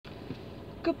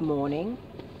Good morning.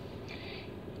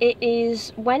 It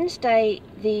is Wednesday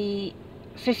the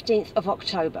 15th of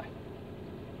October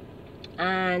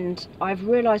and I've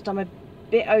realised I'm a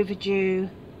bit overdue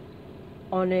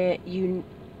on a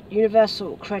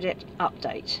universal credit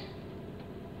update,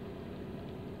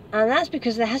 and that's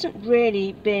because there hasn't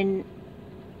really been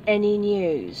any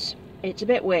news. It's a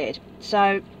bit weird.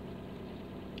 So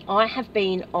I have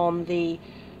been on the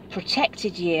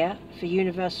protected year for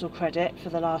universal credit for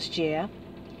the last year.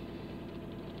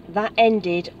 That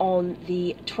ended on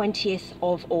the 20th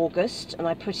of August and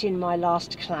I put in my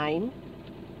last claim,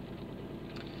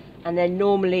 and then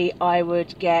normally I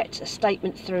would get a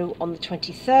statement through on the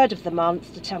 23rd of the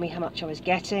month to tell me how much I was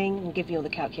getting and give me all the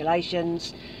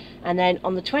calculations, and then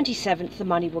on the 27th the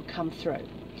money would come through.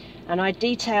 And I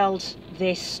detailed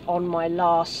this on my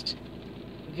last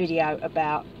video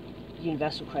about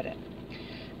universal credit,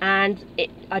 and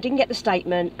I didn't get the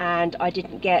statement and I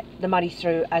didn't get the money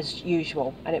through as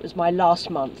usual, and it was my last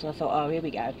month, and I thought, oh, here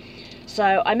we go.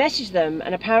 So I messaged them,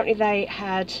 and apparently they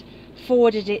had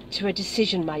forwarded it to a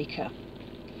decision maker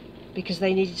because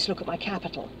they needed to look at my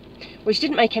capital, which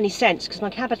didn't make any sense because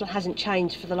my capital hasn't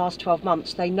changed for the last 12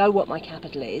 months. They know what my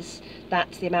capital is.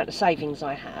 That's the amount of savings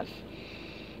I have,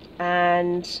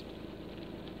 and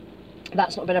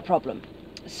that's not been a problem.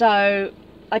 So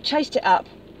I chased it up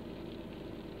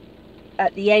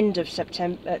at the end of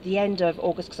September, at the end of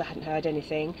August, because I hadn't heard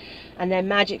anything, and then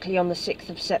magically on the 6th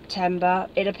of September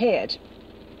it appeared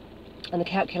and the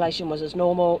calculation was as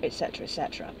normal, etc,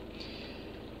 etc.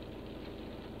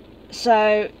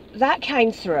 So that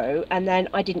came through, and then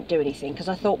I didn't do anything because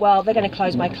I thought, well, they're going to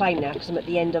close my claim now because I'm at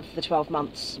the end of the 12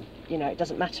 months, you know, it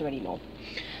doesn't matter anymore.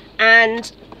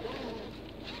 And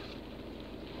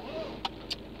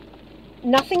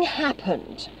nothing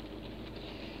happened.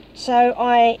 So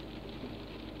I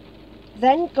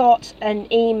then got an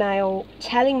email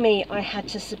telling me I had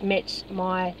to submit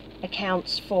my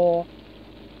accounts for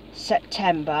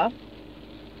September.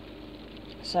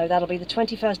 So that'll be the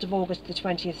 21st of August to the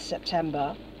 20th of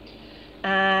September.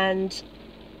 And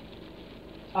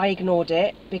I ignored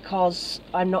it because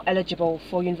I'm not eligible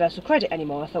for universal credit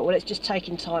anymore. I thought, well, it's just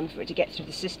taking time for it to get through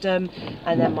the system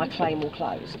and then my claim will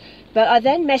close. But I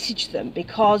then messaged them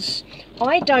because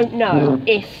I don't know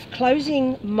if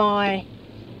closing my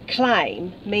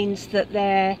claim means that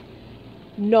they're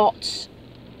not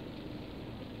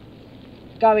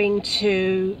going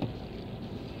to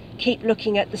keep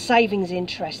looking at the savings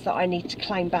interest that I need to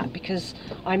claim back, because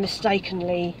I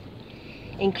mistakenly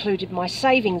included my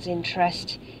savings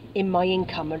interest in my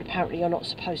income, and apparently you're not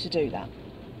supposed to do that.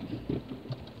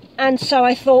 And so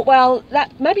I thought, well,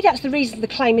 maybe that's the reason the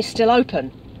claim is still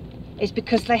open, is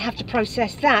because they have to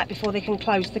process that before they can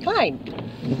close the claim.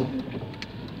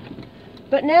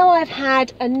 But now I've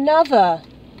had another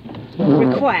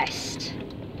request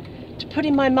to put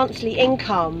in my monthly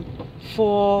income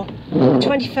for the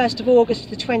 21st of August to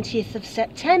the 20th of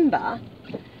September,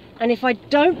 and if I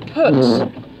don't put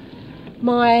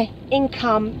my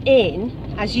income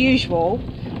in as usual,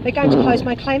 they're going to close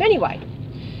my claim anyway.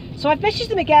 So I've messaged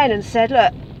them again and said,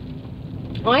 look,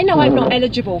 I know I'm not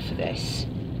eligible for this.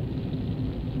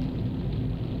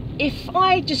 If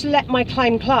I just let my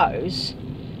claim close,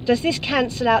 does this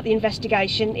cancel out the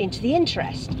investigation into the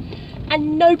interest?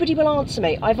 And nobody will answer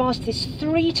me. I've asked this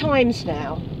 3 times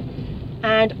now,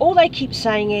 and all they keep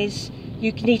saying is,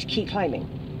 you need to keep claiming.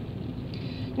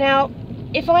 Now,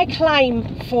 if I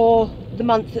claim for the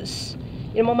month that's,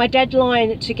 you know, my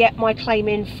deadline to get my claim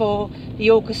in for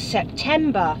the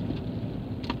August-September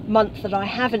month that I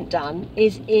haven't done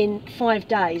is in 5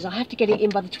 days. I have to get it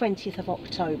in by the 20th of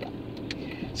October.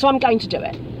 So I'm going to do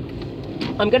it.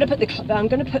 I'm going to put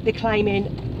the claim in,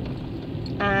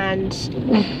 and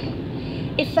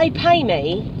if they pay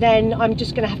me, then I'm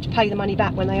just going to have to pay the money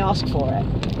back when they ask for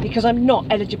it, because I'm not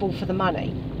eligible for the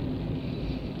money.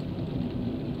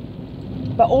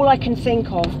 But all I can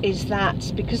think of is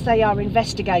that because they are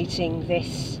investigating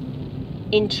this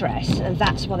interest, and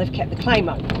that's why they've kept the claim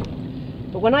open.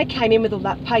 But when I came in with all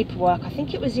that paperwork, I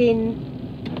think it was in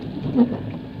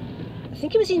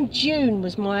June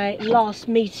was my last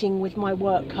meeting with my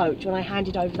work coach, when I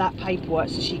handed over that paperwork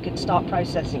so she could start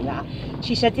processing that.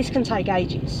 She said this can take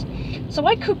ages. So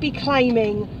I could be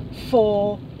claiming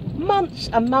for months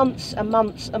and months and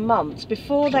months and months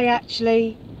before they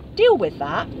actually deal with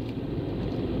that.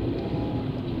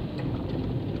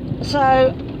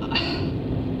 So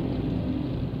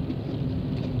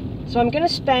I'm going to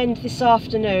spend this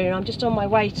afternoon, I'm just on my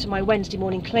way to my Wednesday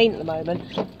morning clean at the moment,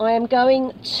 I am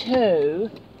going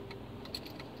to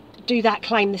do that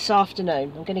claim this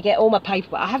afternoon. I'm going to get all my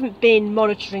paperwork. I haven't been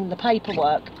monitoring the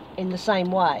paperwork in the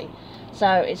same way, So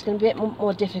it's going to be a bit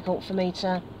more difficult for me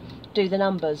to do the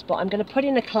numbers, but I'm going to put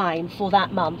in a claim for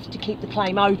that month to keep the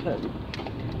claim open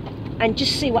and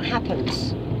just see what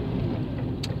happens.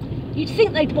 You'd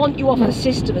think they'd want you off the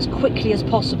system as quickly as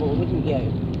possible, wouldn't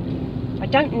you? I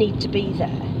don't need to be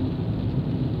there.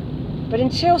 But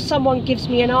until someone gives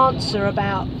me an answer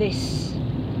about this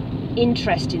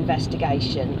interest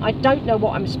investigation, I don't know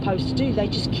what I'm supposed to do. They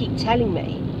just keep telling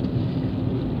me.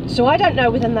 So I don't know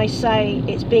whether they say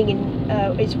it's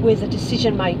it's with a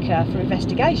decision maker for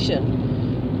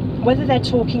investigation, whether they're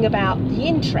talking about the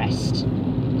interest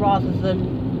rather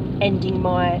than ending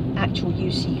my actual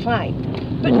UC claim.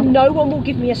 But no one will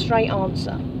give me a straight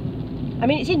answer. I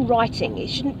mean, it's in writing. It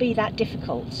shouldn't be that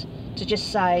difficult to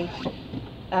just say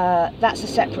that's a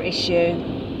separate issue.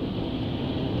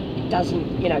 It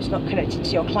doesn't, you know, it's not connected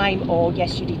to your claim, or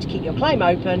yes, you need to keep your claim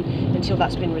open until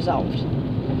that's been resolved.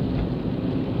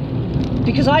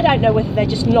 Because I don't know whether they're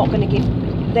just not going to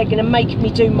they're going to make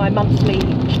me do my monthly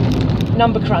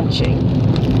number crunching,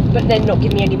 but then not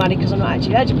give me any money because I'm not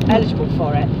actually eligible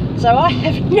for it. So I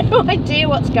have no idea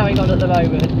what's going on at the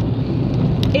moment.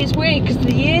 It's weird because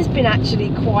the year's been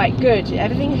actually quite good.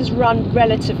 Everything has run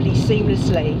relatively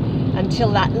seamlessly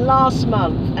until that last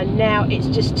month, and now it's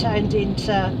just turned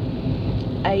into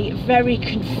a very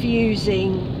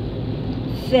confusing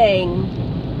thing,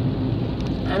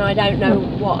 and I don't know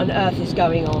what on earth is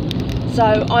going on. So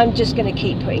I'm just going to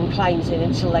keep putting claims in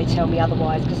until they tell me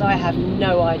otherwise, because I have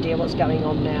no idea what's going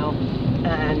on now,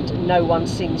 and no one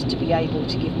seems to be able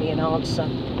to give me an answer.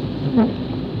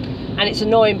 And it's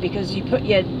annoying because you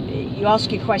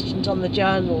ask your questions on the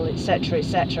journal, etc.,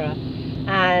 etc.,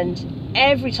 and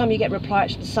every time you get reply,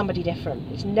 it's somebody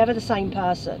different. It's never the same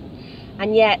person,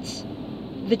 and yet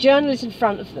the journal is in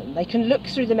front of them. They can look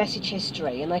through the message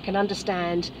history and they can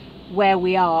understand where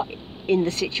we are in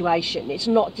the situation. It's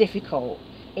not difficult.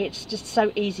 It's just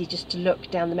so easy just to look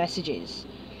down the messages,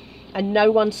 and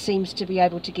no one seems to be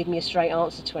able to give me a straight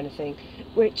answer to anything,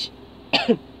 which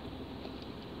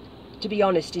to be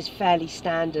honest is fairly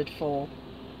standard for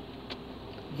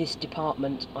this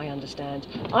department, I understand.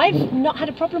 I've not had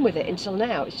a problem with it until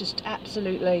now. It's just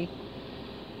absolutely,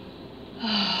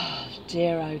 oh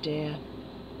dear, oh dear.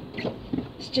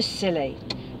 It's just silly.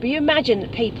 But you imagine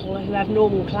that people who have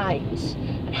normal claims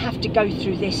and have to go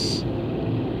through this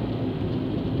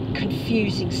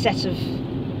confusing set of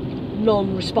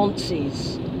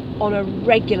non-responses on a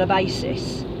regular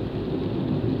basis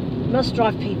must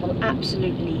drive people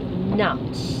absolutely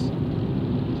nuts.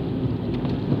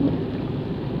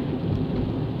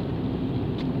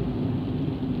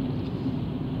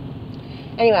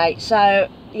 Anyway, so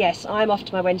yes, I'm off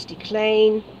to my Wednesday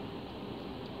clean.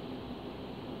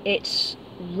 It's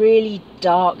really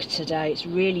dark today. It's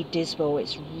really dismal.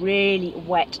 It's really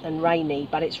wet and rainy,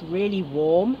 but it's really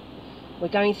warm. We're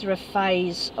going through a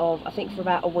phase of, I think for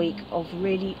about a week, of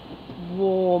really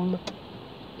warm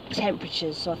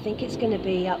temperatures. So I think it's going to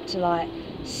be up to like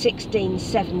 16,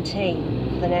 17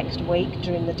 for the next week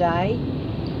during the day,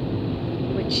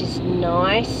 which is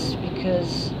nice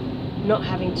because not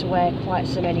having to wear quite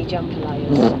so many jumper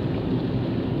layers,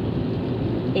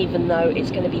 even though it's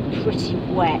going to be pretty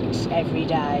wet every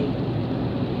day.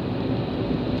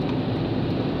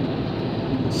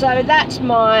 So that's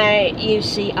my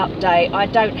UC update. I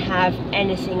don't have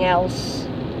anything else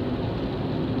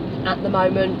at the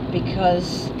moment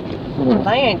because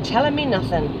they ain't telling me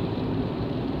nothing.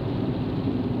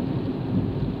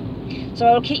 So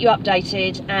I'll keep you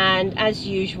updated, and as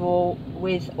usual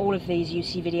with all of these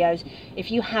UC videos,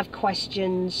 if you have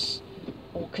questions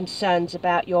or concerns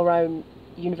about your own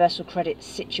universal credit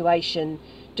situation,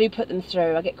 do put them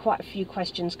through. I get quite a few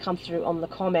questions come through on the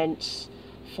comments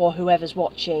for whoever's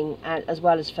watching, and as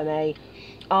well as for me,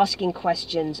 asking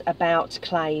questions about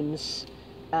claims,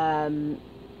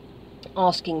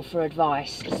 asking for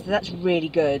advice. So that's really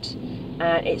good,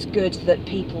 and it's good that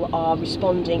people are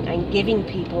responding and giving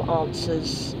people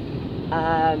answers.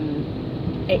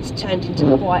 It's turned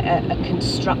into quite a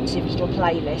constructive little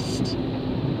playlist,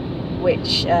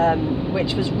 which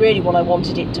was really what I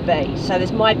wanted it to be. So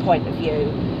there's my point of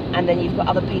view, and then you've got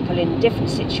other people in different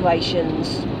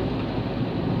situations,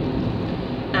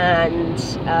 and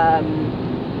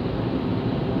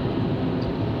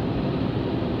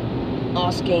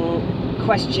asking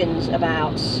questions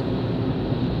about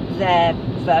their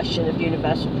version of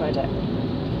universal credit.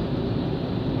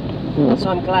 So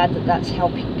I'm glad that that's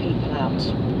helping people out.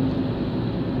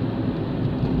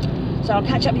 So I'll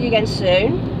catch up with you again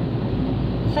soon.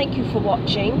 Thank you for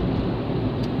watching,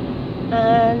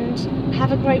 and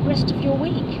have a great rest of your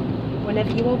week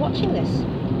whenever you are watching this.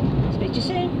 Speak to you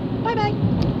soon. Bye bye.